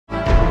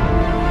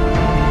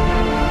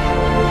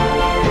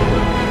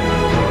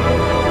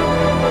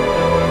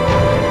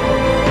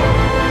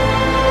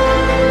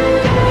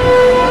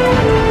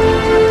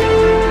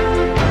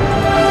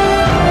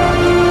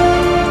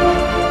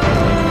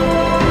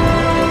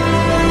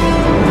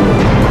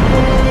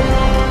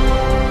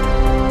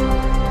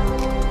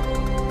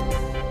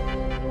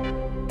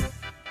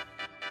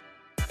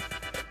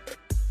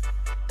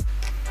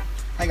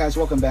guys,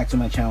 welcome back to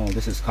my channel.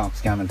 This is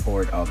Cox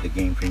Gamepreneur of the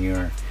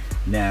Gamepreneur.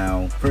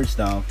 Now, first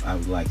off, I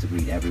would like to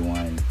greet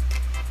everyone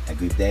a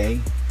good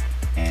day.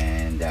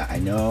 And I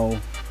know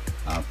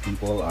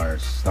people are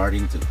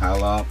starting to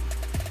pile up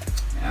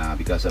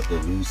because of the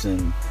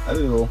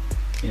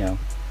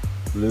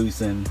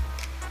loosen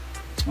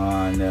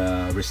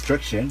on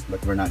restriction,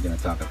 but we're not going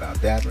to talk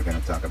about that. We're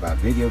going to talk about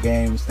video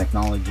games,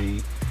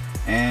 technology,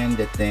 and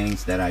the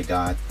things that I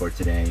got for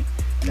today.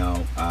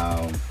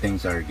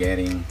 Things are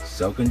getting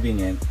so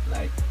convenient,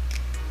 like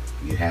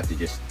you have to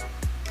just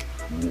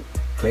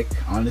click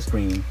on the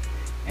screen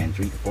and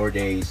 3 to 4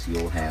 days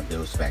you'll have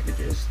those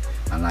packages.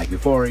 Unlike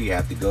before, you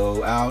have to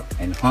go out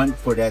and hunt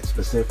for that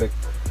specific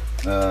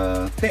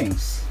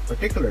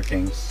particular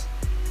things,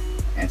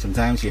 and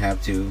sometimes you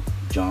have to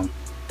jump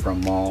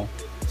from mall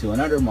to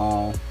another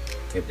mall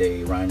if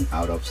they run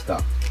out of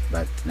stock.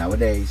 But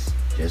nowadays,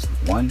 just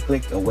one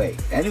click away.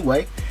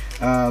 Anyway,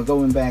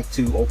 going back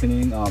to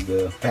opening of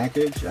the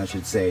package, I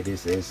should say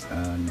this is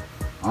an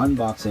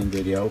unboxing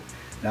video.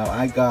 Now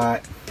I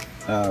got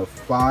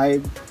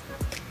 5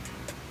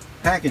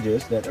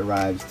 packages that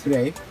arrived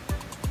today,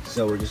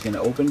 so we're just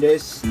gonna open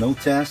this. No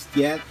test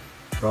yet,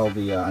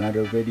 probably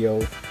another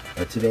video.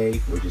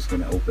 Today we're just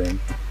gonna open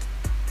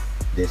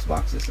these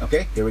boxes.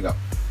 Okay, here we go.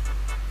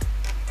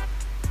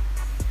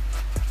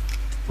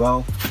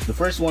 Well, the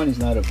first one is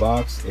not a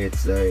box,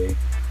 it's a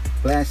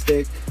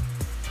plastic.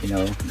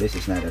 This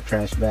is not a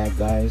trash bag,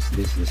 guys.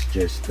 This is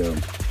just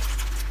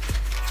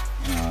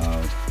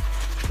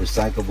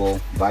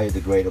recyclable,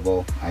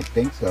 biodegradable, I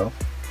think so,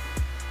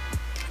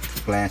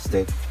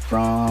 plastic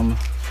from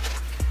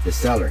the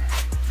seller.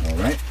 All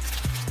right,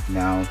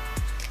 now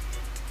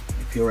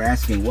if you're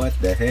asking what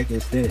the heck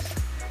is this,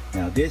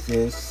 now this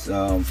is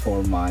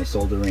for my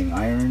soldering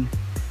iron.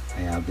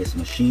 I have this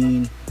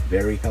machine,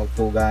 very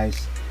helpful,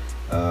 guys.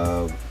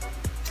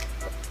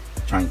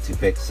 Trying to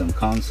fix some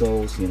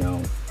consoles.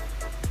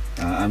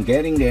 I'm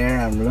getting there.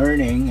 I'm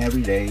learning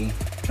every day,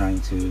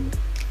 trying to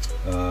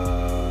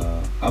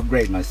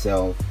upgrade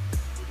myself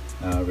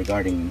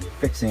regarding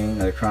fixing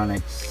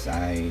electronics.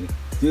 I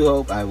do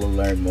hope I will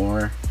learn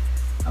more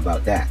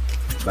about that.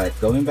 But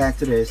going back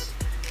to this,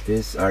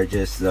 these are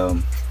just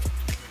the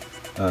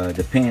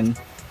pin,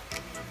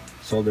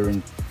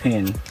 soldering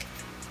pin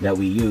that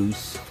we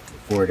use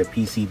for the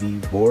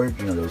PCB board.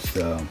 Those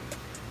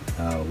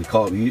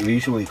we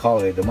usually call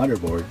it the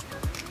motherboard,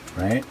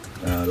 right?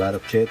 A lot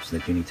of chips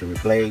that you need to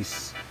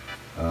replace,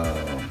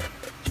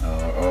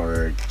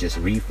 or just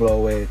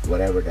reflow it,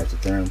 whatever that's the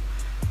term.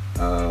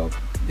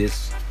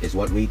 This is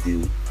what we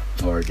do,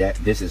 or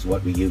this is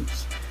what we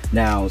use.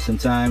 Now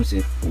sometimes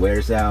it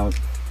wears out,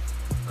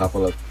 a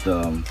couple of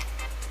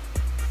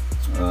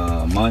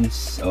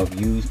months of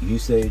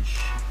usage.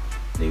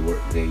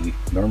 They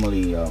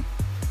normally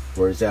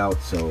wears out,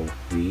 so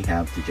we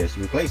have to just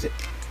replace it.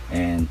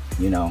 And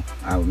I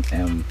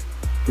am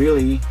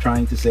really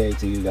trying to say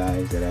to you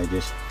guys that I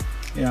just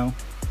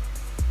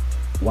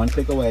one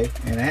click away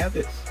and I have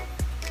this.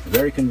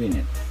 Very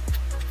convenient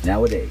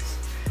nowadays.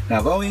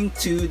 Now going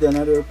to the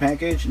another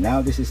package.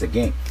 Now this is a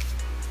game.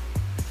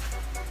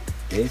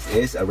 This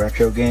is a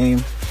retro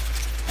game.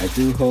 I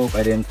do hope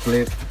I didn't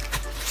flip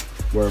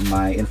for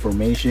my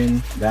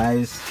information,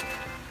 guys.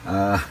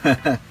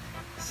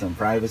 Some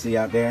privacy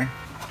out there.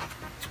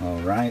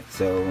 All right,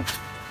 so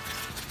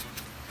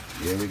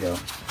here we go.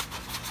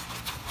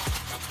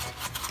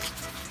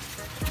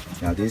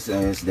 Now this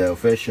is the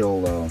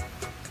official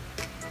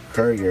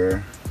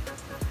courier.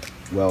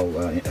 Well,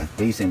 at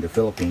least in the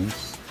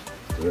Philippines,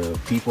 the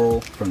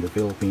people from the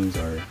Philippines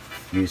are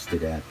used to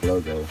that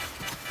logo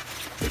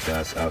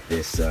because of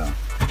this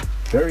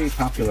very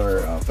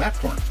popular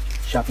platform,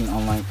 shopping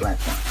online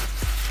platform.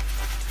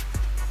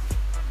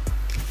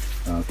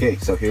 Okay,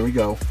 so here we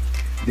go.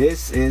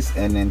 This is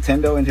a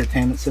Nintendo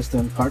Entertainment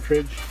System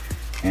cartridge,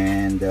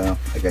 and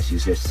I guess you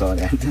just saw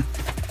that. I'm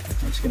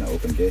just gonna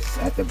open this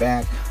at the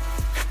back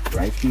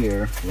right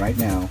here, right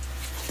now.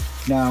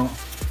 Now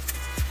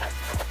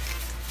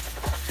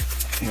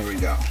here we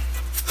go.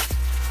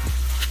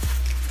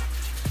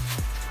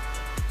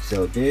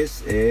 So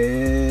this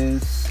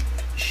is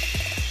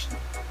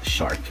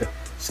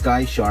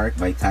Sky Shark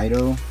by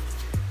Taito.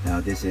 Now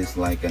this is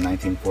like a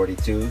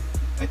 1942,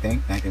 I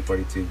think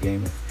 1942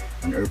 game,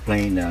 an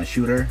airplane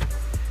shooter.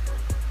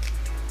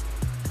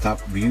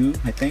 Top view,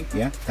 I think.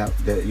 Yeah,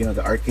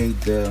 the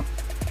arcade, the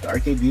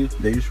arcade view,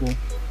 the usual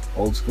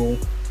old school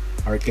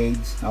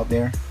arcades out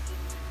there.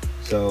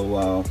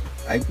 So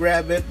I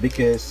grab it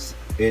because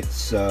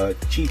it's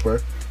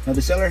cheaper. Now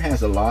the seller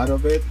has a lot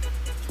of it.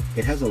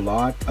 It has a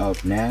lot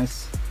of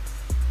NAS.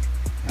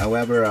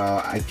 However,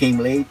 I came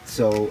late,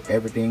 so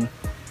everything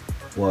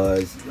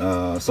was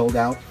sold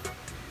out.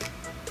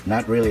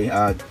 Not really.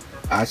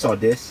 I saw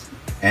this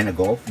and a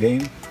golf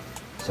game,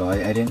 so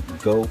I didn't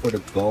go for the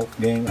golf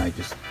game. I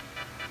just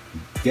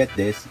get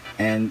this,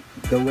 and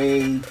the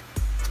way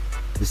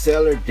the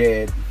seller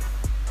did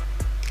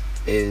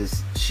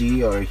is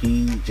she or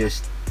he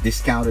just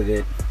discounted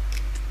it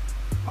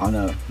on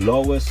a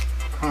lowest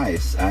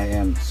price. I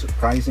am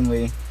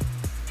surprisingly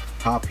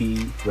happy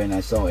when I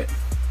saw it.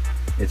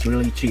 It's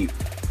really cheap.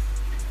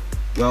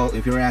 Well,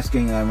 if you're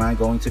asking, am I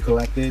going to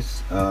collect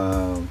this?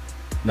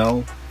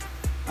 No.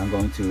 I'm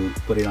going to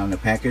put it on the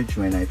package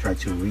when I try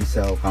to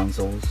resell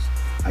consoles.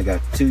 I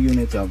got 2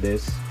 units of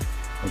this.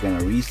 We're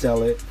gonna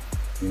resell it,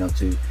 you know,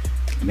 to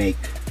make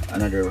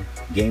another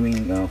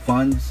gaming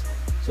funds,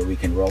 so we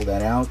can roll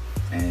that out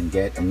and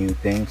get new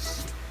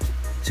things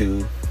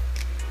to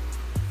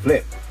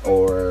flip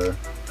or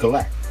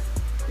collect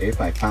if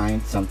I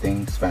find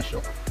something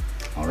special.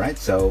 Alright,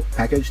 so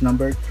package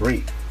number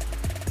 3.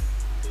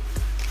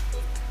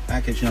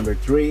 Package number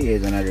 3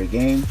 is another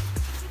game.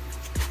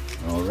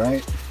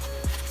 Alright,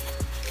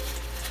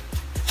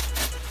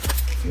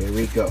 here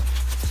we go.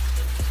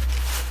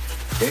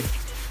 Okay,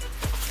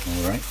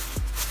 alright.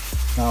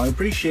 Now I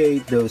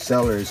appreciate those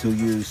sellers who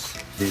use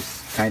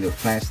this kind of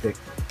plastic.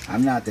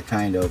 I'm not the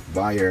kind of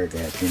buyer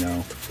that, you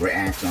know,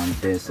 reacts on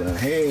this.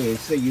 Hey,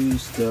 it's a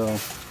used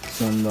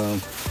some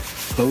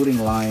clothing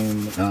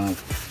line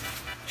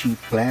cheap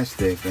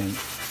plastic, and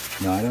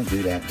no, I don't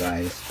do that,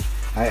 guys.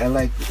 I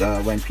like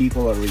when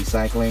people are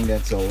recycling.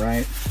 That's all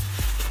right.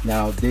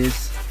 Now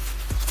this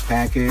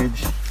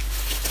package,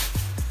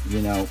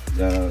 you know,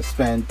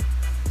 spend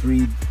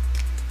 3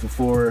 to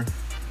 4,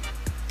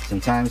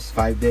 sometimes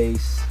 5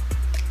 days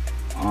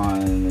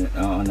on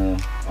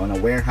a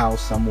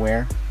warehouse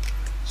somewhere.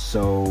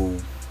 So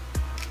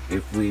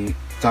if we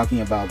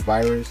talking about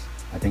virus,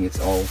 I think it's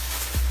all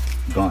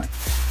gone,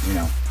 you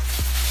know.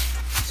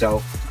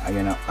 So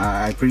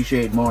I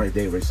appreciate more if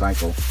they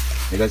recycle,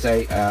 because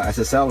I as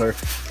a seller,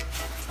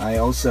 I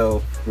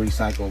also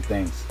recycle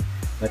things.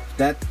 But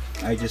that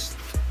I just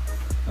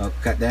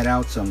cut that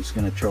out, so I'm just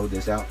gonna throw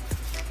this out.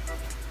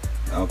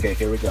 Okay,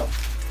 here we go.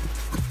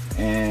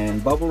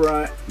 And bubble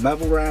wrap,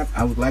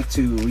 I would like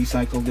to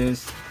recycle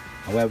this.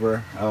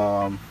 However,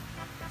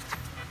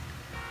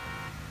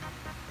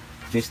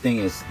 this thing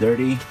is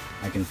dirty.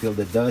 I can feel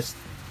the dust,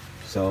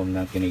 so I'm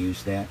not gonna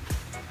use that.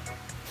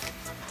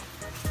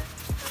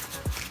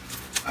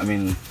 I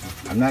mean,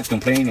 I'm not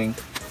complaining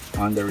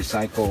on the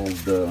recycled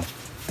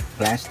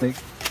plastic,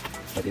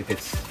 but if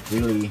it's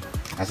really,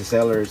 as a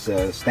seller's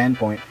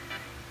standpoint,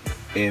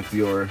 if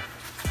you're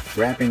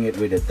wrapping it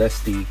with a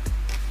dusty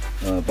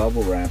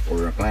bubble wrap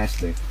or a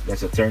plastic,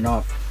 that's a turn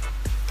off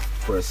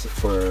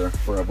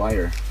for a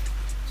buyer.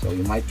 So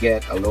you might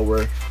get a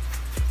lower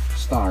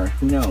star,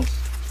 who knows.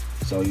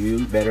 So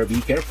you better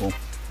be careful.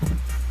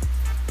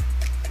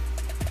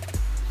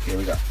 Here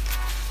we go.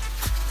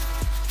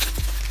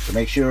 So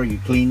make sure you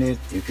clean it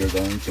if you're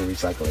going to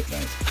recycle it,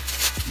 guys.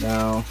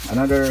 Now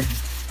another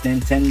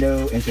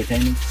Nintendo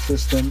Entertainment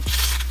System,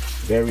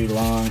 very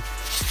long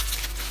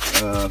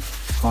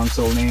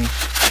console name,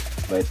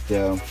 but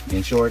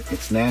in short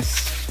it's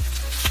NES.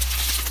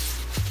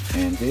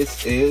 And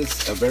this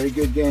is a very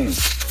good game.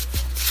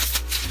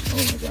 Oh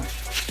my gosh.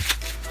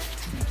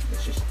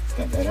 Let's just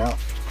cut that out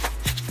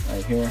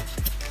right here.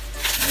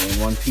 And in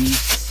one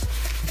piece.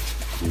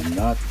 Do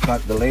not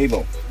cut the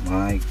label.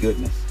 My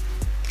goodness.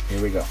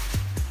 Here we go.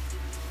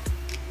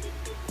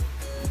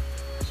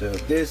 So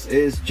this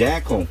is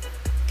Jackal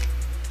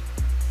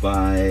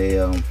by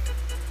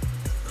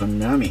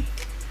Konami,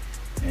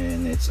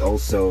 and it's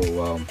also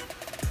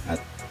a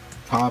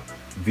top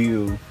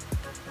view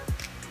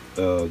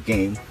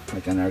game,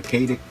 like an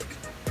arcadic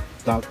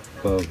top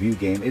view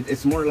game.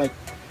 It's more like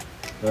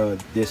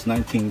this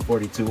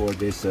 1942 or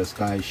this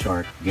Sky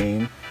Shark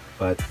game,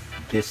 but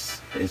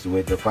this is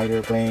with the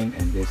fighter plane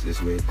and this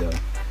is with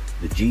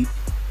the Jeep.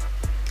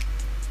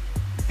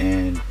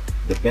 And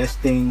the best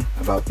thing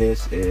about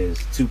this is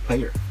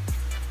 2-player.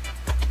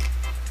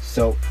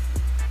 So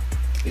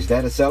is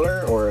that a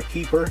seller or a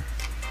keeper?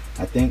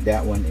 I think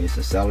that one is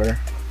a seller,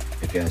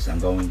 because I'm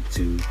going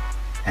to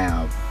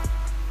have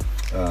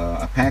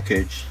a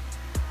package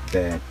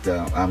that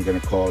I'm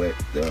gonna call it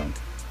the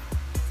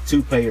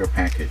 2-player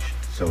package.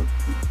 So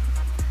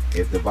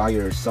if the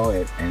buyer saw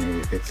it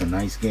and if it's a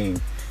nice game,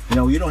 you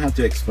know, you don't have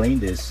to explain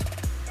this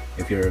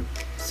if you're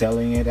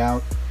selling it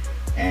out,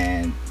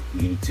 and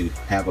you need to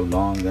have a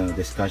long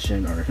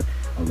discussion or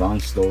a long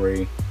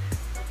story,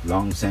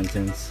 long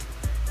sentence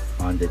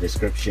on the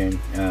description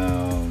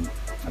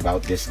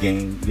about this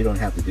game. You don't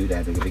have to do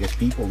that, because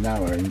people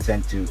now are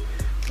intent to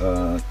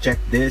check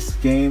this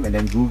game and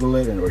then Google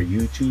it or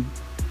YouTube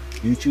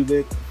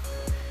it,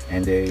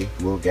 and they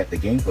will get the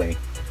gameplay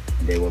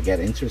and they will get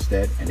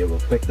interested and they will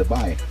click the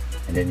buy,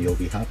 and then you'll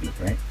be happy,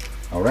 right?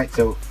 All right,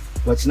 so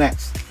what's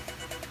next?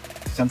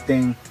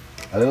 Something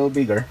a little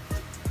bigger,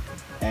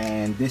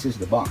 and this is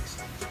the box.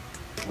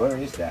 Where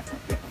is that?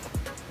 Okay.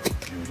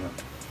 Here we go.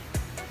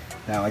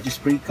 Now I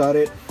just pre-cut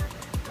it.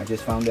 I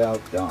just found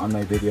out on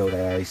my video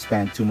that I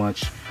spent too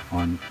much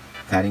on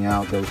cutting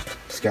out those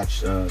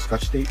scotch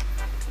tape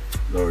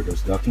or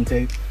those ducking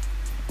tape.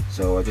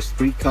 So I just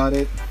pre-cut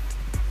it,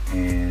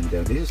 and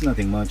this is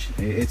nothing much.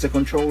 It's a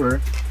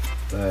controller,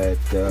 but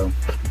I'm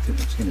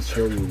just going to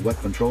show you what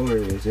controller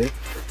is it.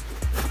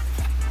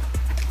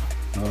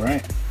 All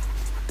right.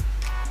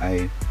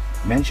 I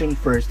mentioned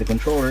first the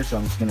controller, so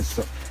I'm just going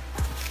to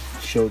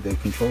show the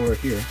controller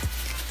here.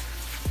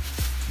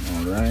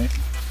 Alright.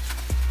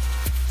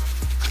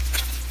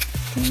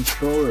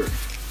 Controller.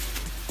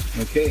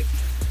 Okay.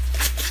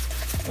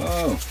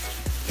 Oh,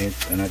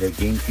 it's another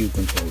GameCube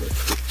controller.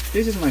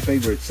 This is my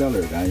favorite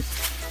seller, guys.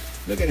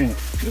 Look at him.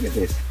 Look at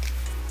this.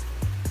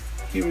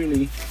 He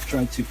really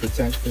tried to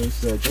protect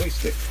those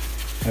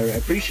joysticks. I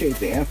appreciate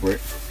the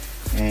effort,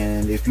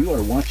 and if you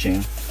are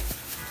watching,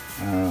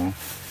 I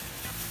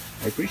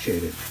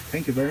appreciate it.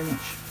 Thank you very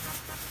much.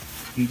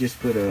 He just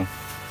put an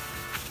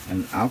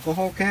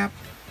alcohol cap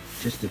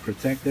just to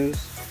protect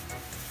those.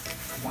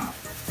 Wow.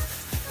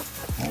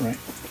 All right.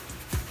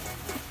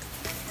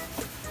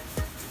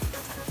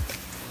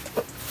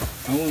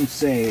 I won't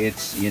say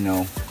it's, you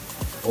know,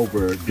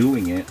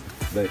 overdoing it,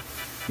 but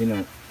you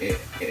know,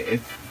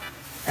 if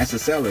as a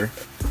seller,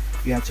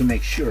 you have to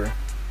make sure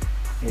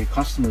your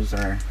customers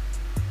are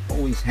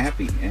always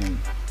happy, and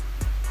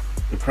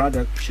the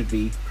product should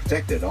be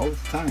protected all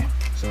the time.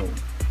 So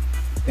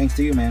thanks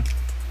to you, man.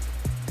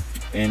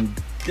 And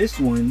this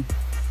one,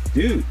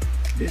 dude,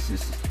 this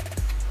is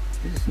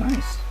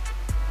nice.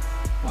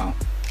 Wow.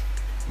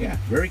 Yeah,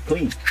 very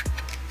clean,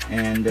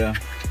 and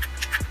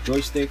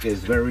joystick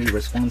is very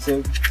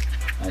responsive.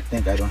 I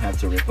think I don't have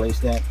to replace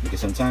that, because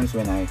sometimes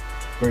when I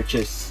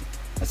purchase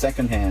a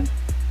second-hand,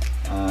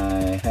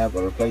 I have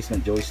a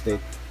replacement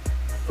joystick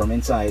from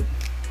inside.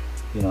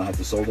 You know, I have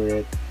to solder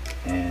it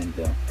and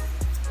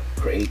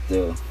create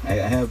the. I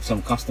have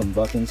some custom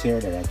buttons here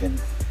that I can,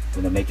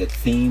 you know, make it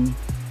theme.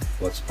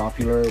 What's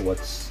popular?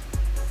 What's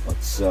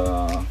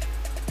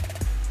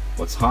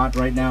hot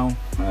right now?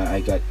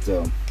 I got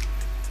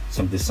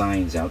some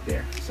designs out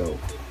there. So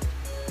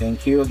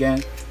thank you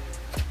again.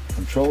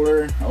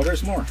 Controller. Oh,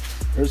 there's more.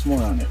 There's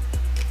more on it.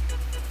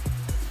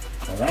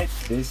 All right.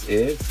 This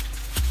is.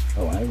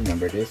 Oh, I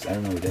remember this. I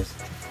remember this.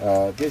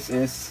 This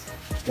is,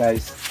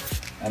 guys,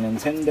 a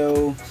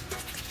Nintendo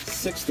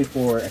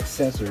 64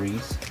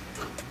 accessories.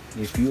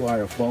 If you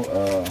are a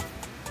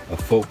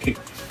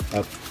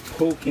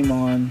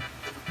Pokemon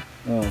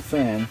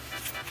fan,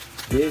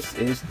 this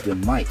is the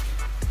mic,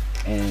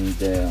 and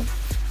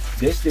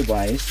this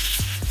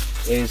device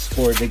is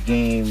for the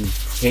game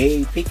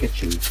Hey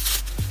Pikachu.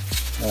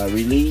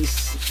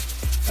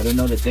 Release, I don't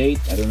know the date,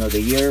 I don't know the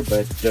year,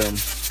 but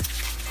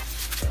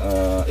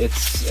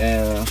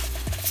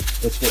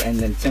it's for a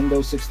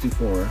Nintendo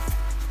 64,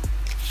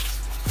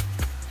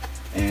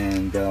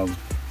 and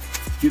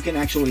you can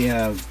actually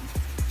have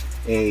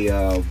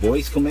a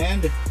voice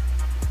command.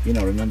 You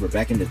know, remember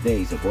back in the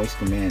days, a voice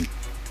command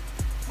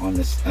on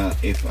this,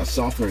 if a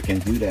software can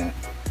do that,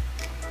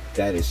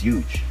 that is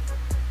huge.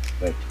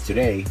 But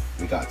today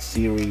we got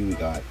Siri, we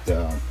got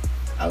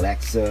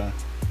Alexa,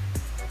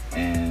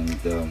 and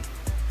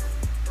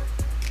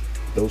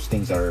those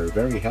things are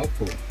very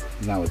helpful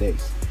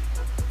nowadays.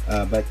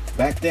 But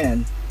back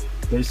then,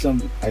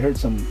 I heard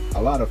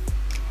a lot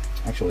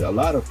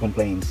of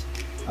complaints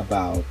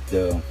about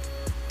the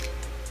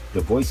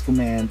voice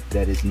command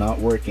that is not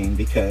working,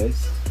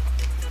 because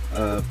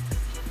the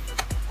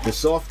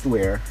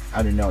software,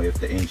 I don't know if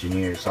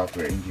the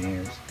software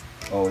engineers,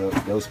 or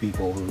those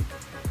people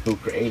who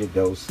created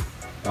those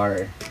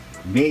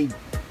made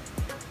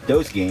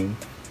those games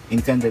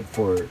intended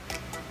for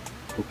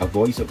a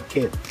voice of a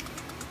kid.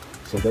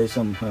 So there's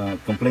some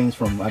complaints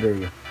from other,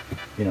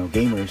 you know,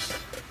 gamers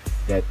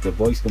that the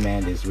voice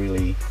command is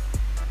really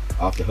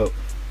off the hook.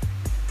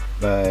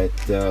 But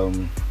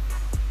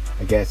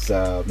I guess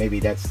maybe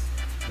that's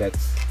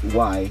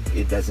why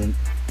it doesn't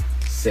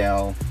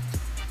sell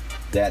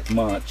that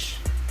much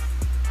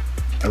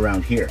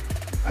around here.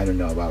 I don't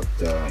know about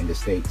in the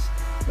States,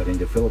 but in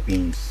the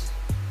Philippines,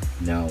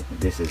 no,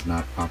 this is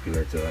not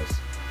popular to us.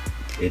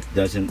 It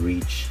doesn't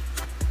reach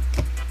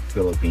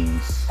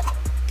Philippines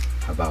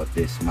about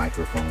this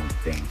microphone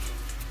thing.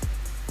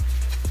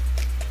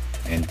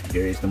 And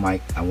here is the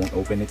mic. I won't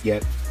open it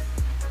yet,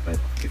 but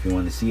if you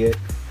want to see it,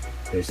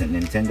 there's a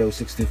Nintendo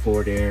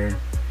 64 there,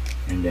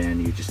 and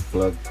then you just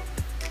plug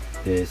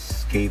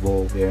this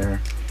cable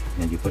there,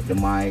 and you put the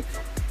mic,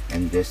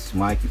 and this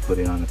mic you put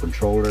it on the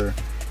controller,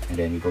 and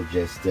then you go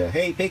just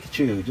hey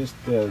Pikachu, just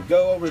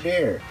go over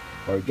there,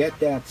 or get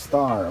that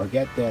star, or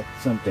get that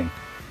something.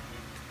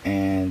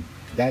 And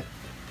that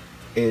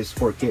is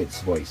for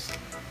kids voice.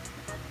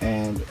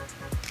 And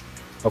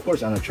of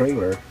course on a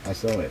trailer, I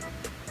saw it,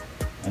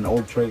 an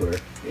old trailer,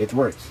 it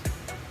works,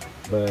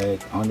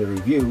 but on the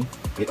review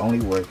it only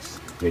works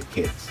with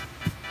kids.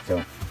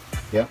 So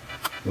yeah,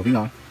 moving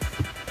on.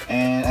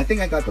 And I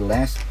think I got the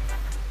last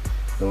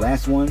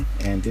one,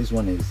 and this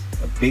one is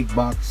a big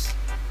box,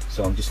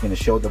 so I'm just going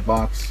to show the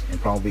box, and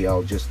probably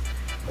I'll just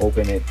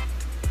open it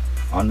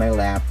on my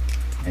lap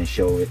and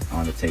show it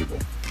on the table,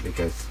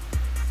 because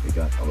we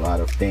got a lot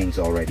of things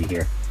already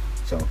here.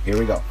 So here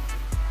we go.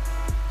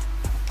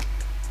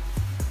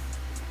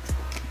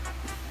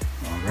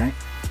 Alright,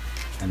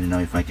 I don't know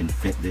if I can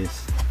fit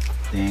this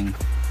thing.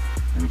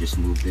 Let me just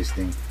move this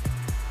thing.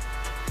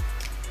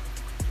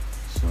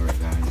 Sorry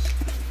guys.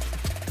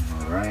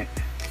 Alright,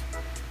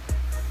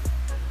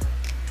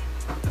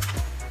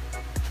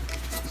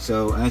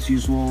 so as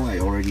usual, I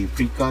already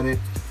pre-cut it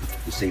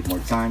to save more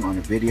time on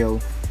the video.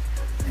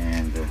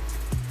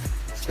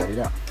 it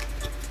out.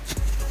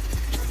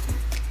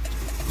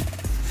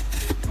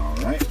 All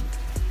right,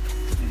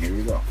 and here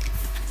we go.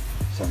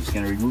 So I'm just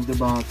gonna remove the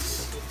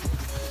box.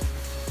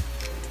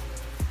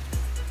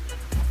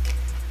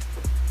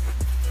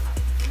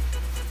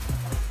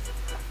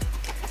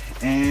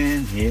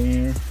 And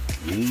here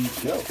we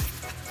go.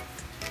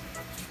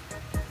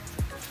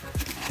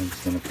 I'm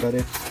just gonna cut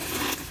it.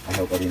 I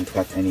hope I didn't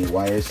cut any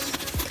wires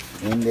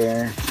in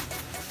there.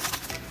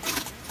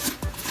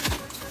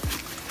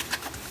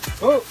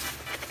 Oh!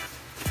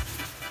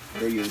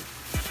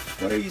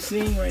 What are you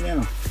seeing right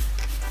now?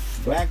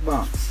 Black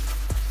box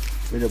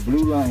with a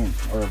blue line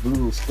or a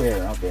blue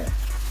square out there.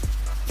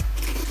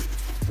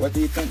 What do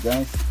you think,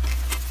 guys?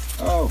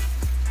 Oh!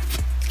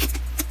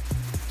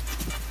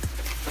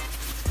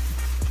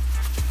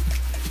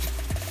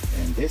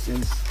 And this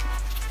is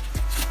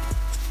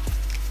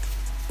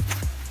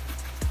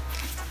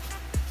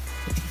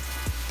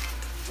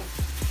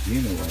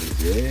you know what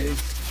it is.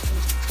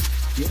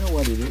 You know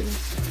what it is?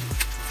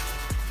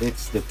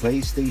 It's the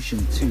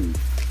PlayStation 2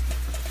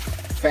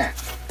 Fat.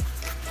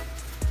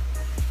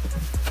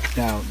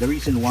 Now, the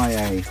reason why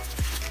I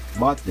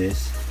bought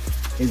this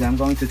is I'm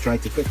going to try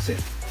to fix it.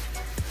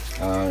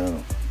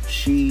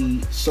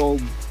 She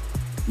sold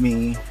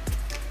me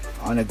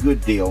on a good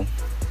deal.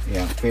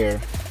 Yeah,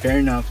 fair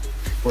enough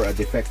for a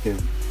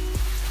defective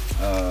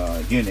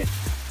unit.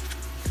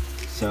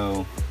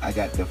 So I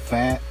got the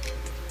Fat.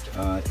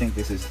 I think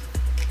this is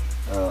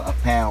a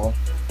PAL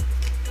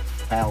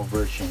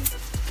version,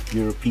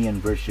 European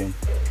version.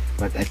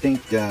 But I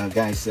think,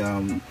 guys,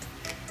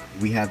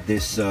 we have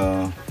this,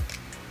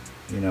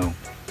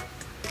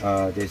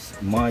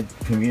 this mod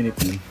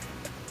community.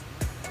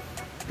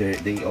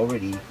 They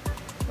already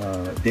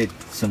did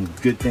some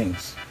good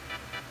things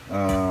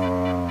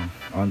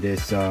on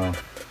this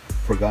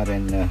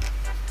forgotten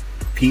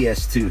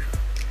PS2.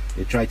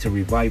 They tried to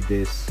revive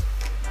this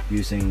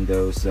using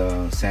those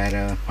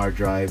SATA hard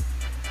drive,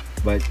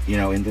 but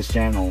in this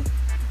channel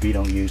we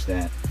don't use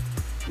that.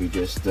 We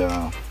just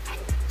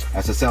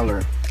as a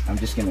seller, I'm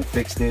just gonna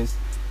fix the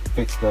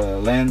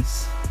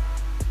lens.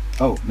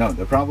 Oh no,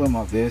 the problem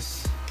of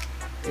this,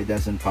 it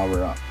doesn't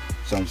power up,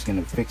 so I'm just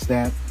gonna fix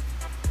that,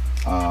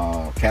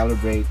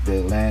 calibrate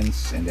the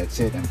lens, and that's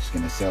it. I'm just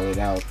gonna sell it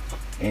out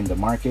in the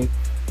market,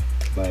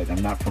 but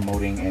I'm not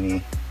promoting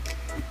any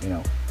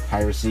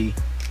piracy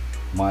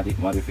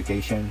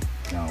modification.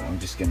 No, I'm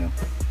just gonna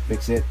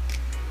fix it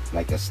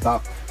like a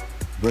stock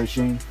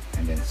version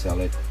and then sell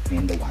it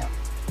in the wild.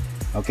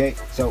 Okay,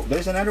 so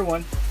there's another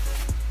one.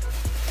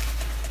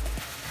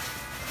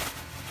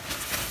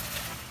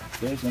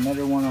 There's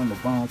another one on the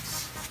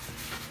box,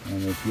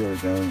 and if you're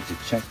going to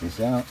check this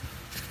out,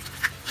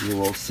 you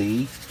will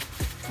see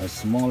a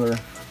smaller.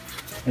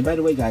 And by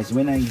the way, guys,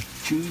 when I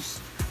choose,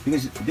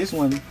 because this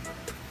one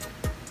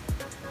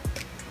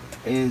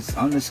is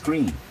on the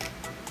screen,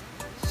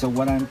 so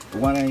what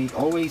I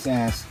always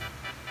ask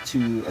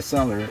to a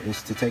seller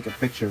is to take a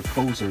picture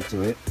closer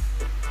to it,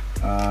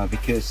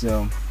 because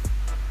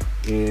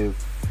if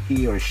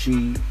he or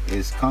she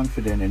is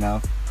confident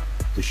enough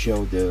to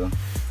show the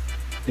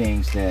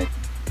things that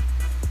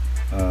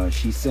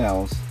she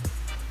sells,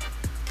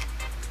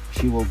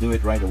 she will do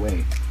it right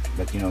away.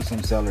 But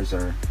some sellers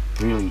are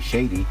really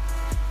shady,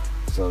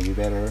 so you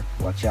better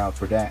watch out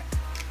for that.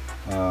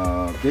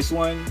 This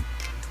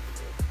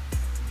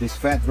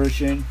Fat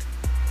version,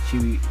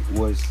 she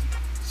was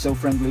so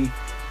friendly.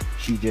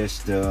 She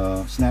just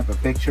snapped a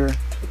picture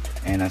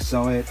and I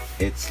saw it.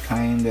 It's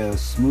kind of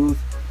smooth.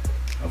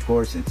 Of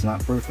course, it's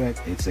not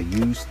perfect. It's a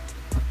used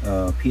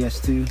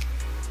PS2,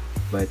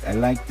 but I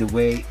like the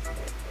way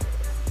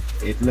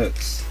it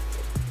looks.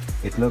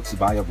 It looks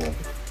viable,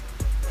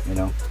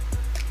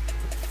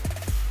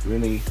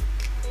 really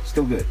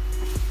still good.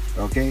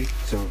 Okay,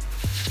 so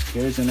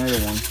here's another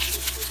one.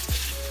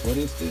 What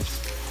is this?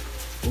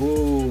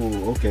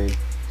 Oh, okay,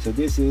 so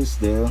this is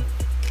the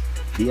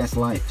DS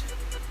Lite.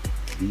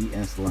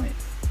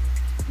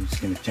 I'm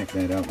just gonna check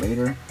that out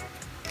later.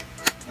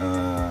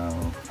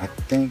 I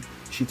think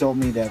she told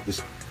me that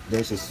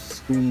there's a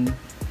screen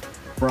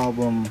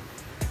problem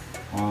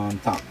on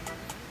top,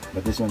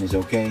 but this one is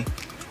okay.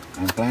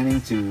 I'm planning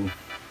to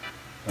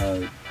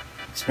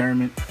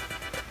experiment,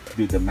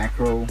 do the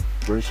macro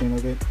version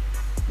of it,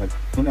 but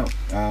who knows.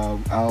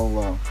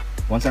 I'll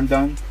once I'm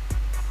done,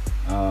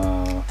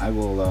 I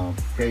will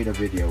create a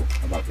video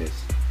about this,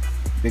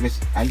 because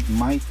I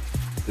might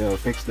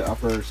fix the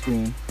upper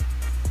screen,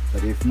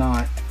 but if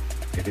not,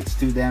 if it's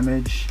too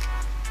damaged,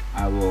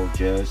 I will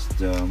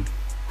just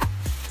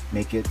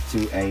make it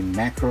to a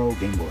macro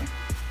Game Boy.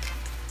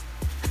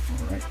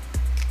 Alright,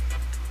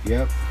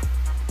 yep,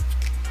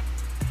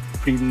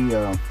 pretty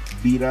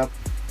beat up,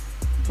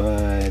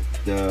 but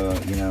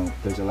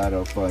there's a lot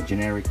of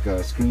generic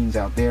screens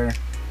out there,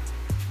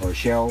 or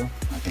shell.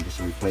 I can just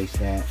replace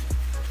that,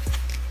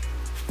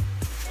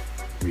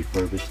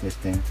 refurbish this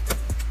thing.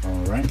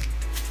 Alright,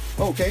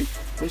 okay,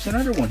 there's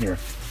another one here.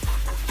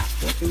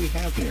 What do we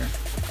have here?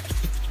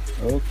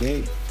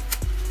 Okay,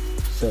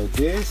 so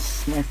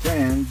this, my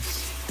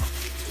friends,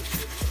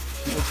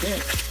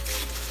 okay,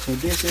 So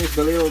this is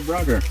the little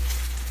brother,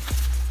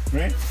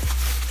 right?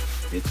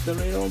 It's the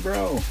little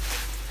bro.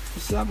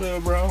 What's up, little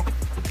bro?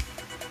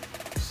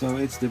 So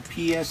it's the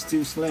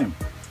PS2 Slim.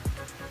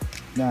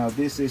 Now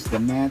this is the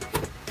matte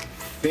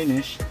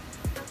finish.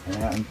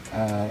 And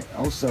I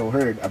also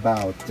heard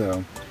about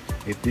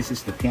if this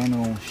is the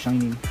piano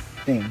shiny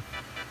thing,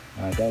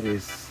 that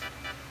is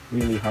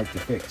really hard to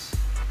fix.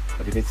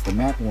 But if it's the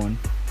matte one,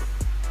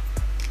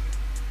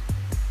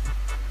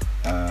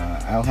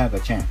 I'll have a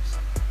chance.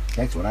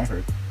 That's what I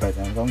heard. But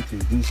I'm going to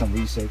do some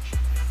research,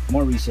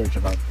 more research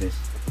about this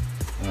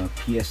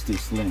PS2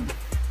 Slim.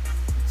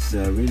 It's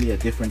really a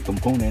different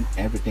component.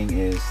 Everything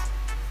is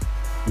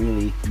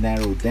really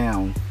narrowed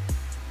down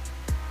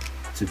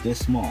to this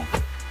small.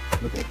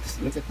 Look at this,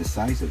 look at the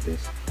size of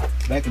this.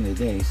 Back in the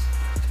days,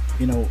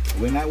 you know,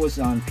 when I was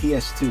on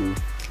PS2,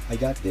 I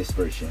got this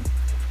version.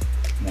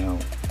 Now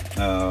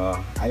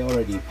I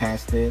already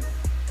passed it,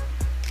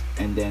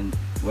 and then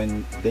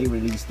when they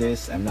released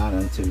this, I'm not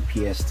onto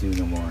PS2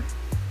 no more,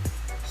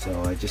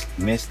 so I just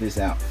missed this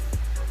out.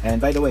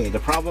 And by the way, the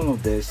problem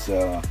of this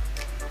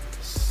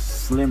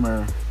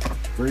slimmer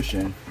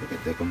version, look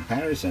at the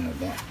comparison of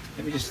that.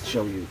 Let me just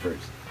show you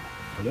first.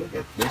 Look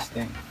at this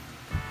thing,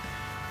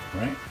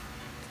 right?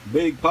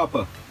 Big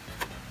papa,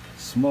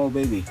 small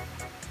baby,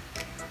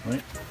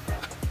 right?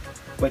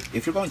 But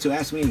if you're going to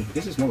ask me,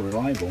 this is more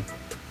reliable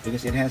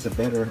because it has a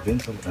better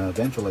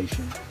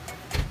ventilation.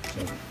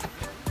 So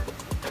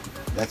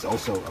that's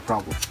also a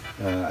problem.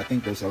 I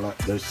think there's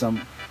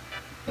some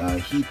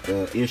heat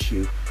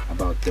issue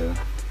about the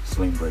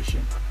slim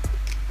version.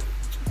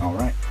 All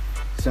right.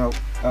 So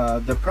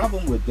the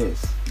problem with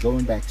this,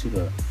 going back to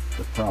the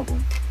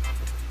problem,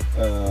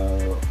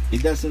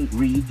 it doesn't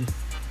read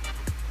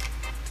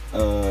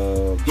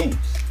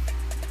games.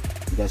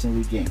 It doesn't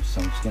read games.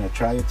 So I'm just gonna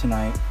try it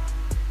tonight.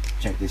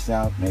 Check this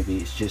out. Maybe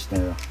it's just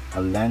a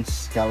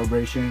lens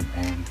calibration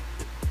and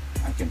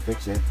I can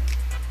fix it.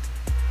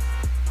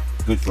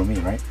 Good for me,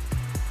 right?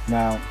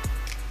 Now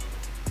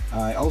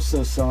I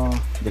also saw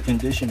the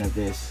condition of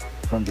this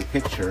from the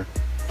picture,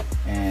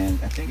 and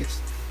I think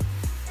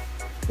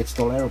it's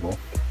tolerable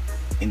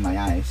in my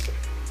eyes,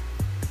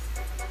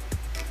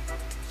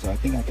 so I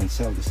think I can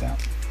sell this out.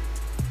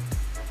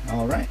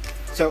 All right,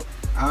 so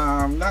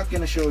I'm not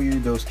gonna show you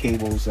those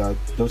cables.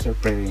 Those are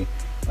pretty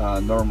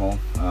normal.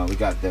 We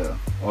got the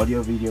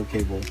audio video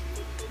cable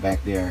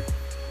back there,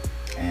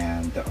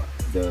 and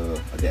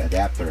the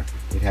adapter.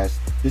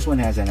 This one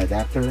has an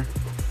adapter,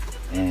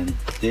 and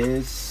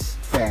this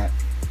fat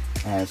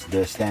has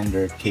the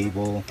standard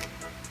cable,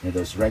 and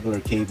those regular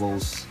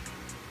cables,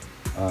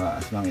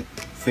 as long as it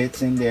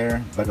fits in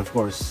there. But of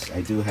course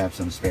I do have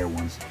some spare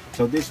ones.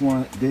 So this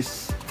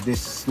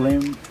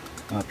slim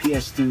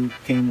PS2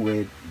 came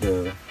with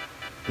the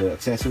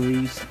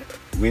accessories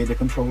with the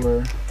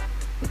controller,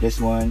 but this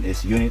one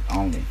is unit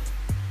only,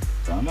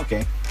 so I'm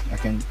okay. I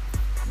can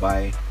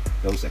buy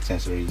those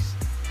accessories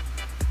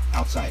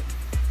outside.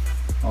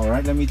 All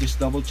right, let me just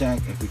double check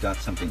if we got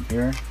something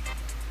here.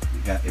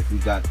 If we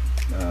got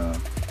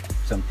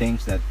some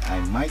things that I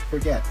might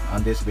forget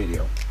on this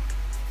video.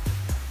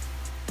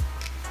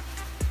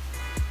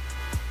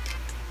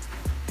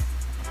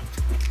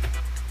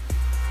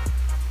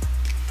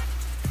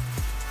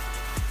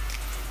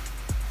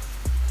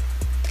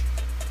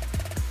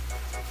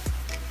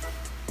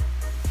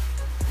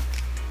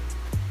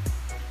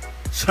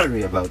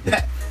 Sorry about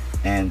that.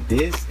 And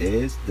this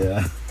is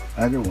the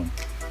other one.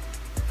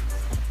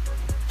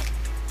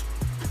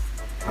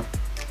 I'm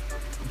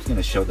just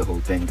gonna show the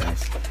whole thing,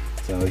 guys.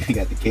 So you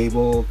got the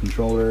cable,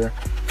 controller.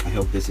 I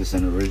hope this is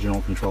an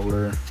original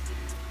controller.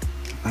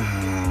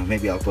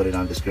 Maybe I'll put it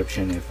on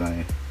description if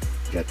I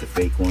got the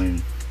fake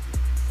one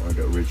or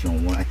the original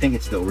one. I think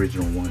it's the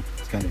original one.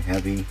 It's kind of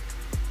heavy,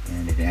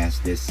 and it has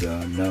this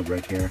nub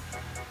right here.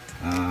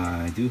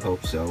 I do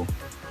hope so.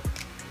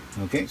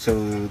 Okay,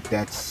 so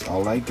that's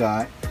all I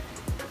got.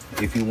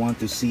 If you want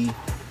to see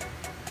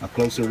a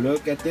closer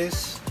look at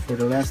this for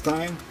the last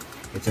time,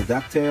 it's a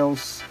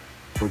DuckTales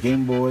for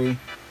Game Boy.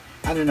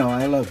 I don't know,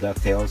 I love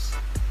DuckTales,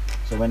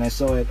 so when I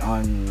saw it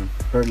on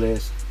her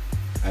list,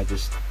 I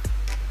just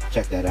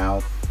checked that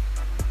out,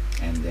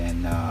 and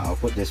then I'll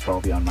put this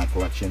probably on my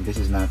collection. This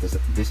is not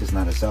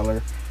a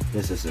seller,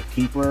 this is a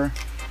keeper.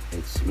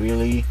 It's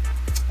really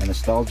a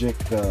nostalgic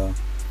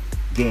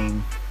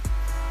game.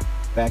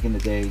 Back in the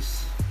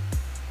days,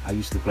 I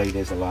used to play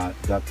this a lot.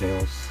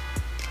 DuckTales,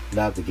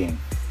 love the game.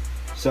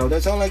 So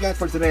that's all I got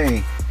for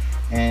today.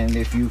 And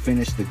if you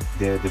finished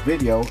the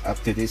video up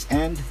to this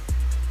end,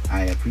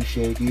 I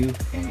appreciate you.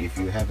 And if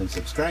you haven't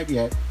subscribed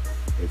yet,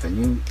 if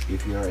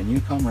you're a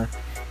newcomer,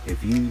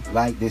 if you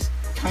like this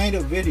kind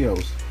of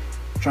videos,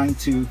 trying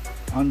to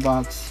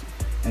unbox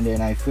and then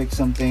I fix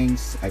some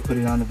things, I put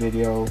it on the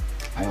video.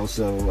 I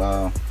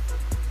also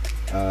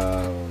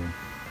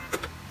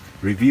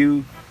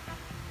review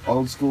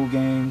old school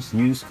games,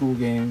 new school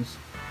games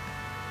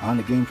on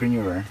the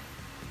Gamepreneur.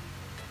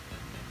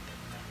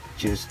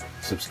 Just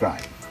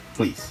subscribe,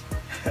 please.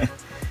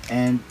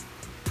 And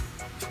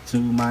to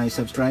my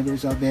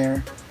subscribers out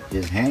there,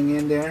 just hang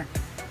in there.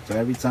 So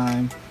every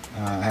time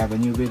I have a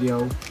new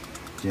video,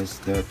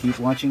 just keep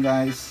watching,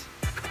 guys.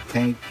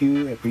 Thank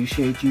you,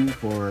 appreciate you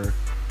for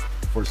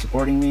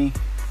supporting me,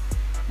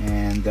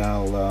 and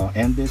I'll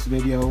end this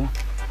video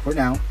for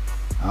now.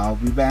 I'll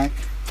be back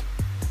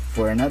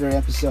for another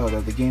episode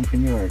of the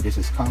Gamepreneur. This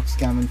is Cox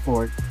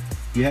Fort.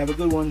 You have a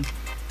good one.